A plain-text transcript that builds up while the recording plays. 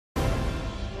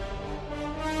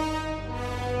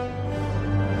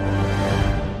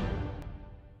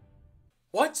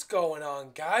What's going on,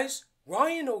 guys?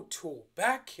 Ryan O'Toole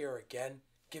back here again,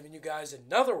 giving you guys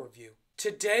another review.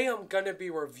 Today I'm going to be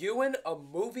reviewing a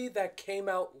movie that came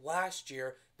out last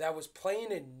year that was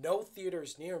playing in no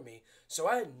theaters near me, so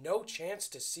I had no chance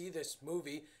to see this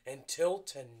movie until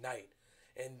tonight.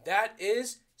 And that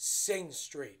is Sing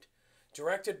Street,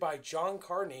 directed by John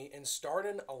Carney and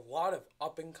starring a lot of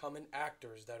up-and-coming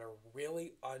actors that are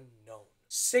really unknown.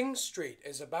 Sing Street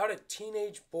is about a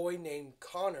teenage boy named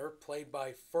Connor, played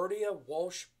by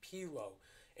walsh-peelo,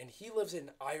 and he lives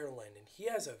in Ireland, and he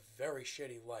has a very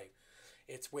shitty life.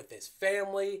 It's with his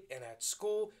family, and at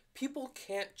school, people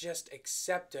can't just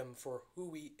accept him for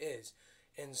who he is,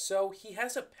 and so he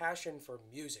has a passion for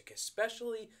music,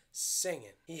 especially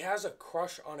singing. He has a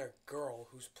crush on a girl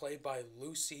who's played by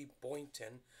Lucy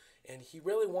Boynton, and he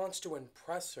really wants to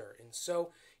impress her, and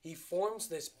so he forms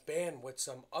this band with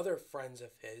some other friends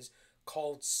of his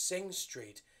called Sing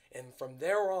Street, and from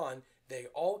there on, they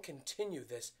all continue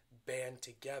this band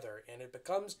together, and it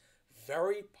becomes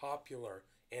very popular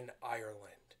in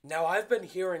Ireland. Now, I've been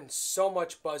hearing so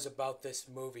much buzz about this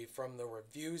movie from the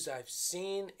reviews I've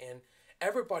seen, and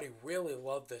everybody really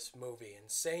loved this movie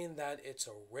and saying that it's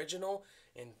original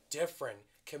and different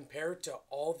compared to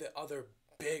all the other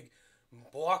big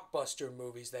blockbuster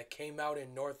movies that came out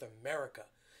in North America.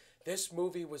 This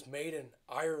movie was made in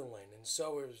Ireland, and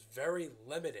so it was very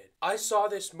limited. I saw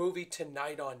this movie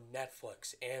tonight on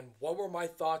Netflix, and what were my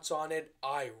thoughts on it?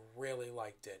 I really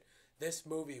liked it. This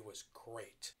movie was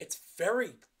great. It's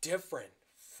very different,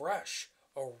 fresh,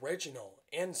 original,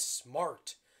 and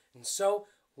smart. And so,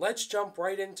 let's jump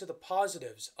right into the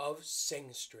positives of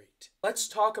Sing Street. Let's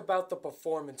talk about the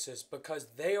performances because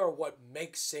they are what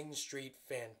makes Sing Street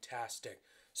fantastic.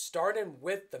 Starting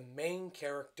with the main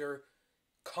character,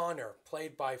 Connor,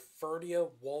 played by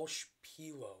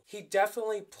walsh-peelo. He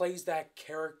definitely plays that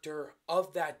character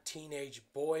of that teenage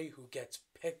boy who gets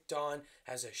picked on,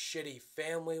 has a shitty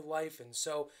family life, and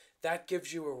so that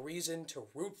gives you a reason to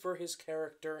root for his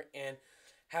character and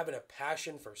having a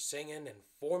passion for singing and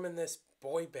forming this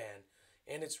boy band,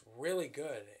 and it's really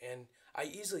good, and I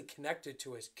easily connected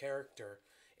to his character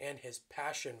and his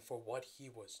passion for what he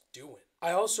was doing.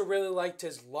 I also really liked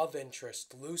his love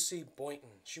interest, Lucy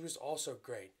Boynton. She was also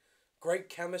great. Great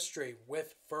chemistry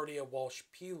with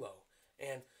walsh-peelo,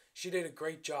 and she did a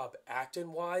great job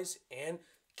acting-wise and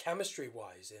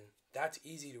chemistry-wise, and that's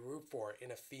easy to root for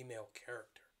in a female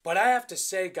character. But I have to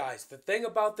say, guys, the thing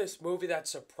about this movie that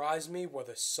surprised me were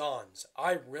the songs.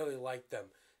 I really liked them.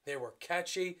 They were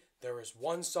catchy. There was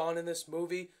one song in this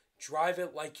movie, Drive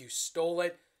It Like You Stole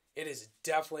It. It is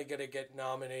definitely going to get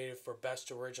nominated for Best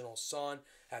Original Song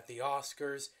at the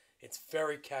Oscars. It's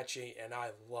very catchy, and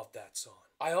I love that song.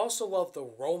 I also love the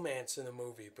romance in the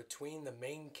movie between the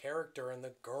main character and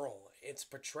the girl. It's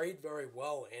portrayed very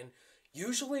well, and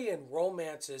usually in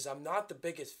romances, I'm not the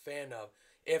biggest fan of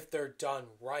if they're done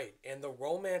right. And the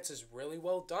romance is really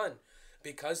well done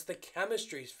because the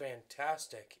chemistry is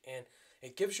fantastic, and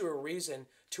it gives you a reason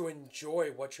to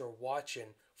enjoy what you're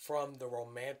watching from the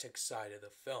romantic side of the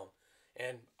film.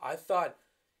 And I thought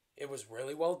it was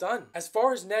really well done. As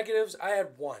far as negatives, I had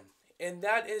one, and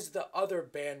that is the other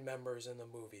band members in the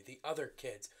movie, the other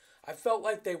kids. I felt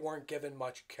like they weren't given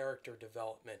much character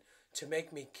development to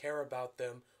make me care about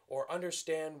them or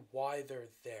understand why they're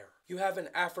there. You have an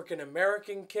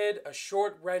African-American kid, a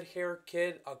short red-haired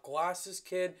kid, a glasses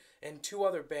kid, and two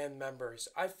other band members.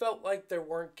 I felt like they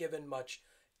weren't given much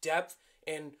depth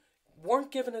and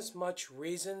weren't given as much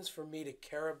reasons for me to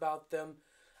care about them.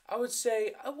 I would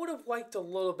say I would have liked a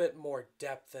little bit more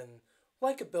depth and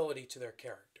likability to their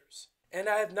characters. And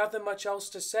I have nothing much else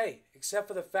to say, except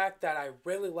for the fact that I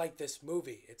really like this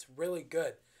movie. It's really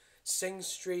good. Sing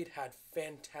Street had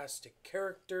fantastic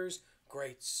characters,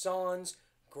 great songs,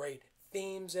 great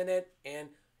themes in it, and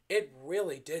it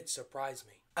really did surprise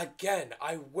me. Again,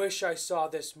 I wish I saw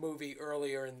this movie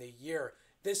earlier in the year.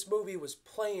 This movie was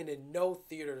playing in no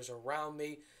theaters around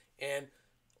me, and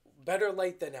better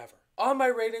late than ever. On my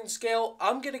rating scale,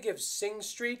 I'm going to give Sing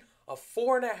Street a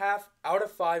 4.5 out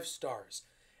of 5 stars.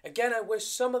 Again, I wish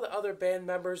some of the other band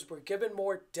members were given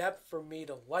more depth for me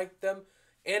to like them,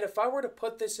 and if I were to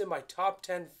put this in my top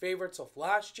 10 favorites of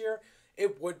last year,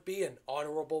 it would be an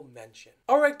honorable mention.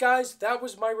 Alright guys, that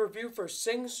was my review for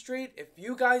Sing Street. If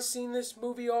you guys seen this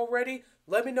movie already,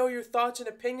 let me know your thoughts and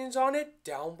opinions on it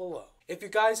down below. If you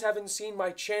guys haven't seen my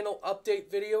channel update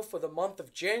video for the month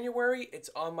of January,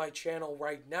 it's on my channel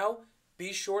right now.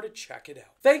 Be sure to check it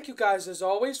out. Thank you guys as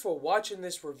always for watching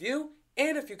this review,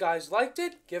 and if you guys liked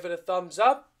it, give it a thumbs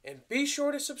up, and be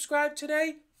sure to subscribe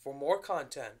today for more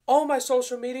content. All my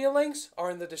social media links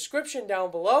are in the description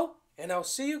down below, and I'll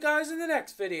see you guys in the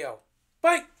next video.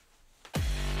 Bye!